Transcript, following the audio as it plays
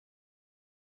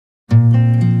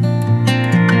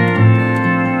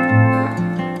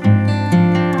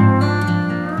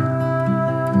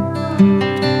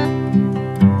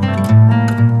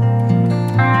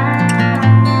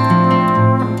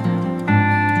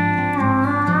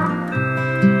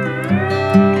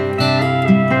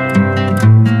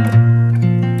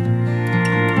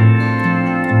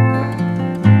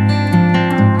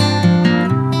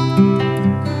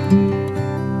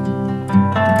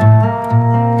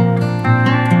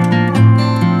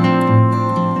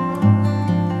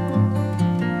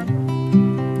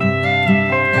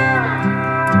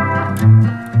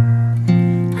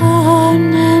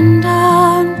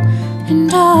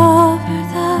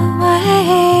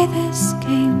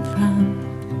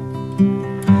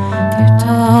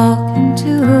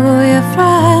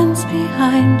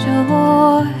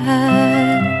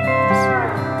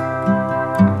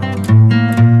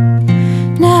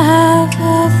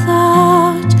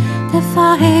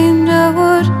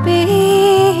would be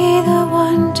the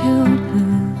one to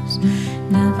lose.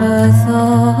 Never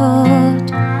thought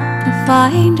the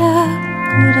finder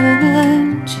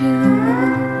couldn't choose.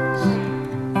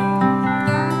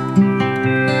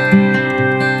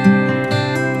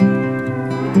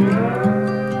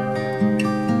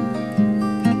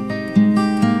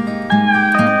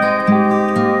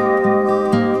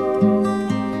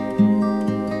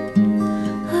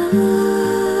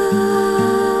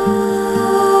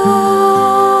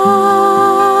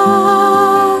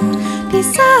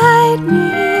 Beside me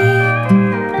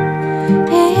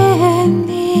in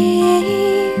the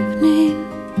evening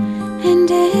and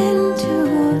into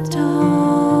dawn.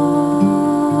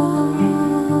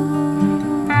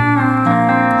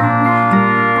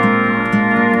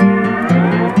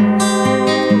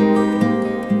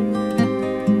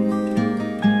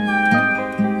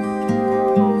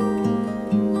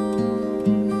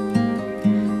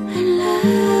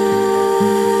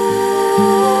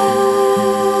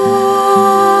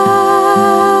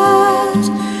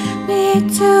 And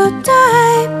to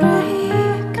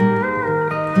daybreak,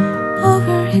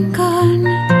 over and gone.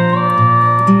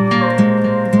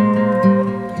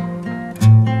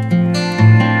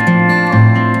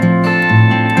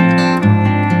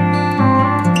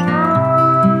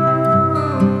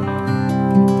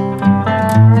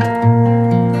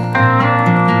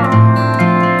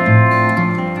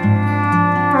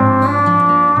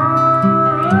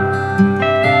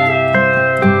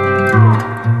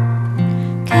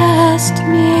 Cast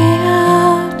me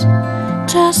out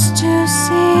just to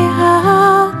see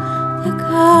how the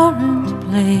current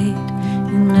played.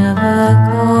 You never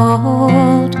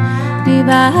called me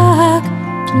back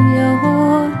to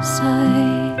your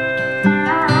side.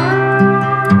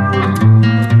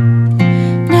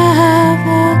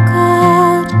 Never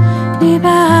called me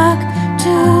back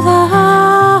to the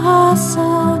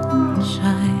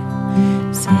sunshine.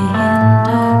 Saying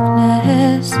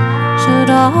darkness should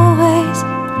always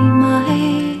be my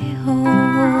home.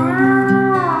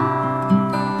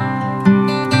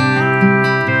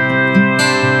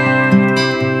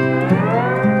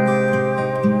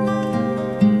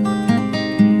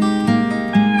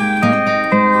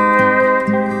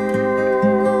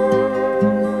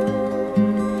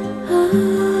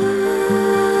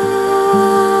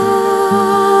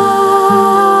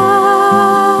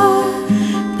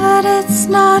 But it's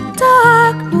not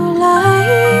dark nor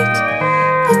light,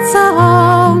 it's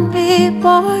only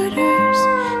borders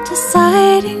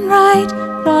deciding right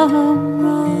from